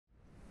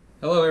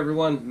Hello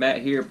everyone,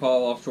 Matt here,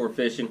 Paul Offshore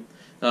Fishing.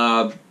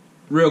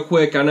 Real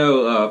quick, I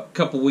know a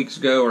couple weeks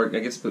ago, or I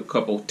guess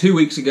 2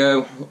 weeks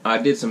ago, I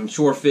did some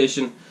shore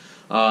fishing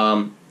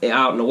out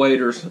in the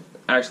waders.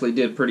 Actually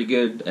did pretty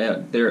good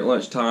there at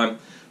lunchtime.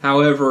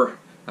 However,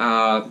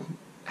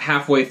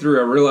 halfway through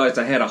I realized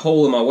I had a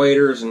hole in my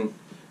waders, and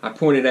I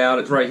pointed out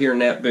it's right here in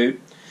that boot.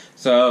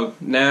 So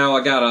now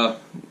I got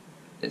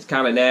it's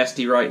kind of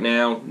nasty right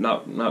now.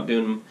 Not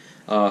doing,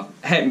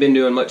 hadn't been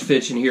doing much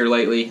fishing here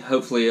lately.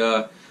 Hopefully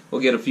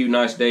we'll get a few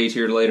nice days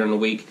here later in the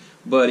week.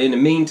 But in the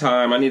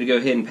meantime, I need to go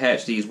ahead and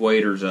patch these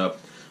waders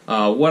up.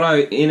 What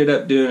I ended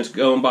up doing is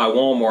going by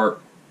Walmart,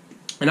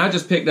 and I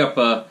just picked up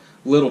a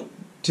little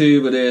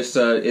tube of this.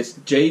 It's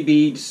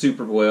J-bead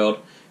super weld,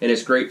 and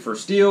it's great for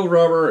steel,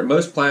 rubber,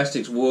 most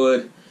plastics,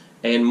 wood,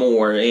 and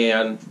more.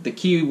 And the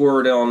key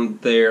word on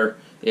there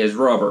is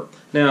rubber.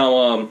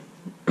 Now,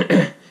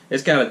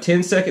 it's got a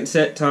 10-second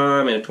set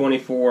time and a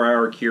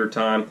 24-hour cure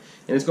time,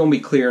 and it's going to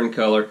be clear in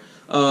color.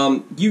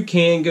 You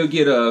can go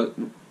get a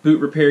boot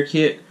repair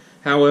kit.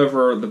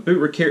 However, the boot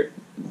repair,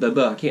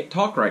 I can't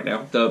talk right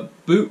now. The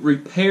boot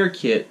repair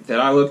kit that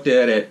I looked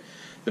at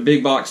the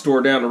big box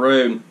store down the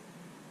road,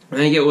 I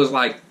think it was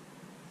like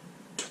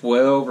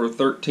 $12 or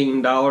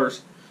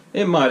 $13.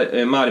 It might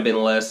have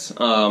been less.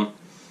 I'm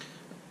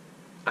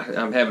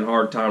having a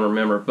hard time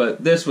remembering,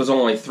 but this was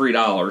only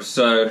 $3.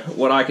 So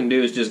what I can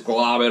do is just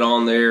glob it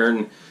on there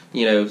and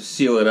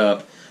seal it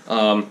up.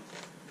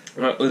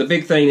 The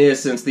big thing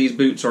is, since these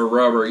boots are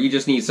rubber, you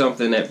just need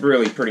something that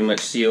really pretty much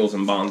seals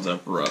and bonds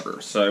up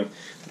rubber. So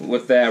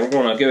with that, we're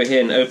going to go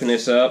ahead and open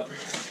this up.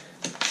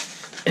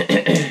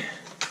 And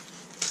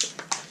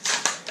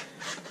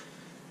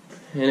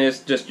it's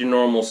just your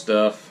normal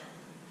stuff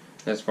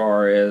as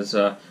far as,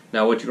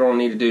 now what you're going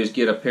to need to do is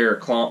get a pair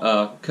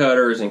of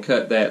cutters and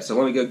cut that. So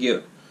let me go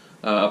get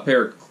a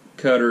pair of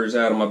cutters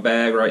out of my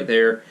bag right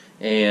there,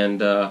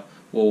 and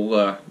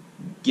we'll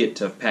get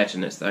to patching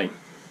this thing.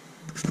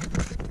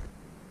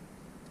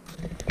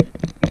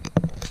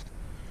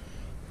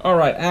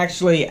 Alright,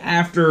 actually,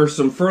 after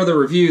some further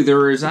review,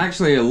 there is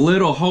actually a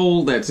little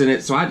hole that's in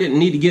it, so I didn't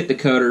need to get the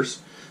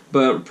cutters.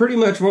 But pretty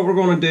much what we're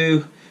going to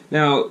do,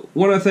 now,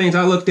 one of the things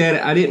I looked at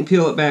it, I didn't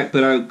peel it back,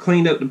 but I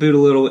cleaned up the boot a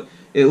little bit.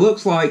 It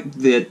looks like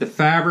that the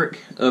fabric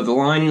of the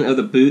lining of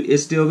the boot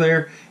is still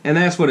there, and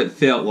that's what it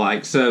felt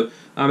like. So,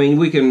 I mean,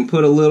 we can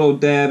put a little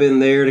dab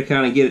in there to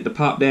kind of get it to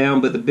pop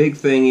down, but the big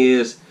thing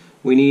is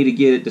we need to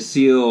get it to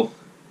seal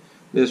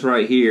this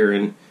right here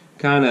and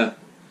kind of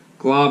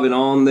glob it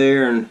on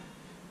there, and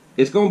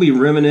it's going to be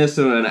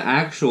reminiscent of an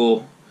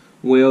actual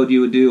weld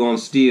you would do on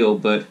steel,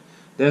 but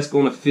that's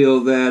going to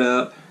fill that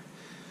up.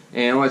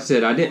 And like I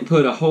said, I didn't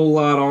put a whole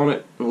lot on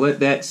it. Let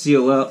that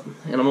seal up,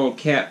 and I'm going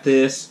to cap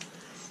this.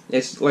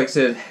 It's, like I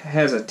said,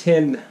 has a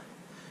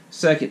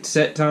 10-second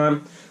set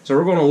time, so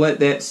we're going to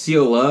let that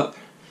seal up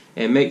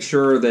and make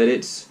sure that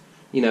it's,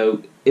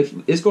 if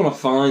it's going to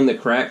find the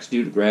cracks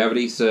due to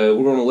gravity, so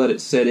we're going to let it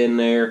set in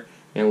there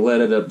and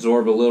let it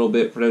absorb a little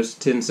bit for those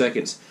 10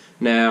 seconds.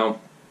 Now,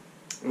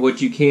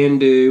 what you can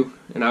do,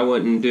 and I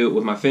wouldn't do it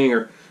with my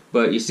finger,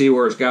 but you see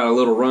where it's got a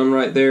little run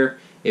right there?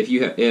 If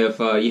you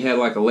had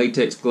like a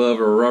latex glove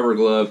or a rubber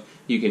glove,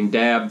 you can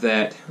dab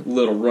that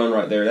little run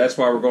right there. That's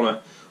why we're going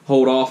to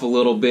hold off a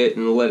little bit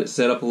and let it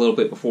set up a little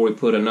bit before we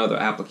put another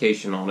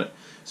application on it.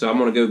 So I'm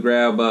going to go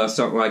grab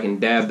something I can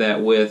dab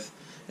that with,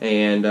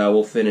 and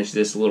we'll finish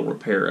this little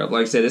repair up.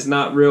 Like I said, it's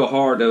not real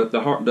hard.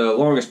 The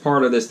longest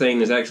part of this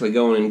thing is actually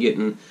going and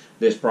getting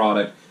this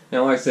product.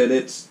 Now, like I said,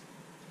 it's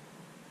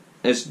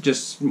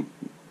just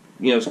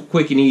it's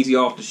quick and easy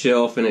off the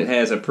shelf, and it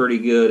has a pretty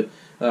good,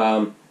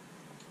 from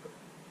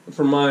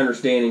my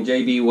understanding,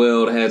 JB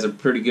Weld has a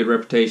pretty good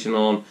reputation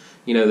on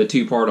the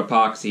two-part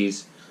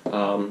epoxies.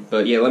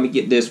 But yeah, let me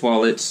get this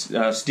while it's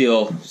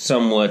still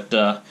somewhat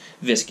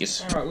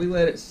viscous. Alright, we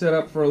let it set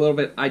up for a little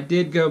bit. I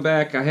did go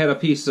back. I had I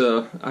kind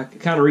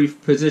of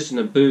repositioned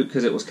the boot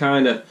because it was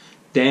kind of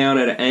down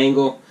at an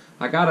angle.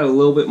 I got it a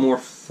little bit more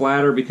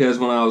flatter because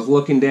when I was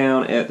looking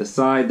down at the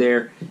side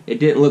there, it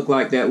didn't look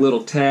like that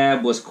little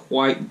tab was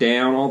quite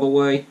down all the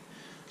way.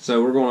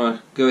 So we're going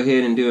to go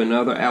ahead and do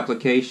another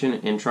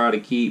application and try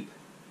to keep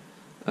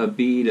a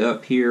bead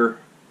up here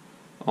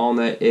on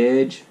that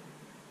edge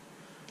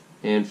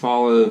and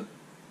follow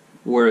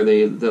where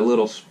the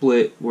little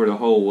split where the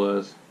hole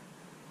was.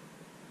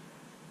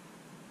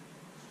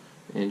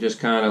 And just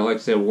kind of, like I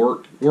said,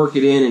 work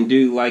it in and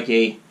do like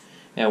a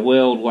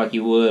weld like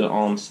you would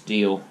on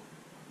steel.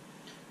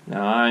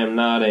 Now, I am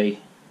not a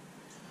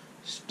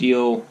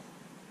steel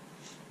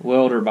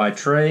welder by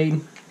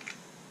trade,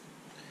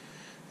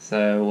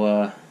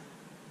 so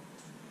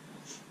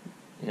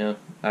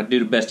I do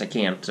the best I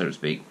can, so to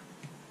speak.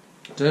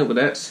 So, but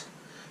that's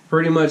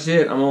pretty much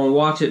it. I'm going to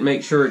watch it,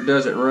 make sure it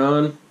doesn't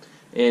run,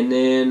 and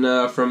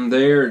then from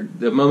there,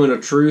 the moment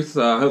of truth,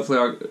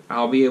 hopefully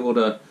I'll be able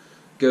to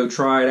go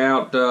try it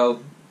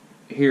out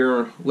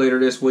here later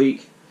this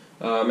week.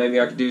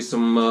 Maybe I could do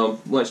some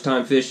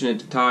lunchtime fishing if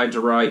the tides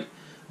are right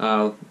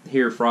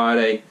here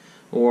Friday,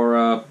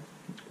 or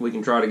we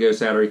can try to go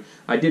Saturday.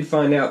 I did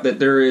find out that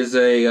there is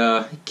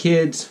a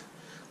kids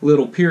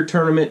little pier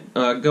tournament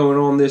going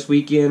on this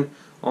weekend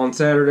on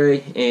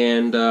Saturday,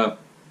 and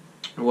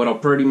what I'll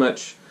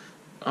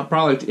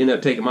probably end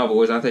up taking my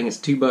boys. I think it's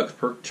 $2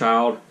 per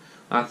child.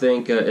 I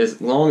think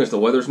as long as the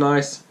weather's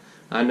nice,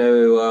 I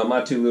know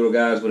my two little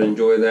guys would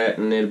enjoy that,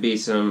 and it'd be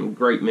some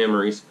great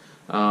memories.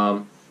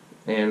 And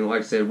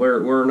like I said,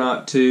 we're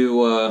not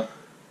too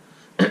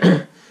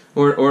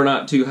we're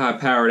not too high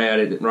powered at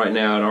it right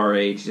now at our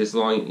age. Just as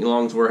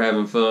long as we're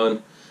having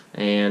fun,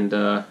 and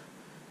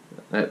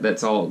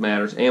that's all that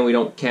matters. And we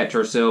don't catch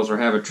ourselves or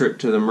have a trip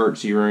to the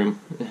emergency room.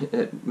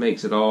 It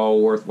makes it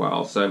all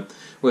worthwhile. So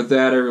with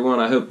that, everyone,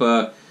 I hope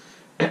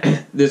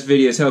this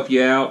video has helped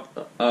you out.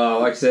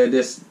 Like I said,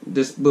 this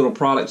little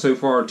product so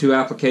far, 2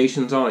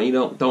 applications on it. You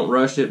don't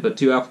rush it, but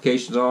 2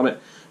 applications on it.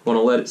 Want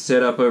to let it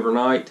sit up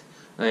overnight,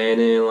 and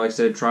then, like I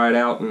said, try it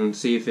out and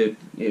see if it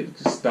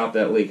stop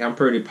that leak. I'm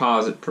pretty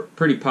positive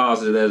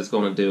that it's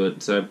going to do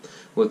it. So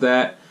with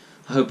that,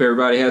 I hope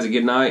everybody has a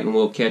good night, and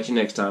we'll catch you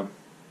next time.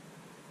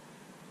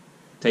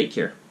 Take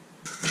care.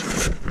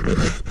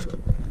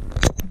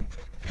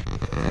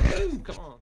 Come on.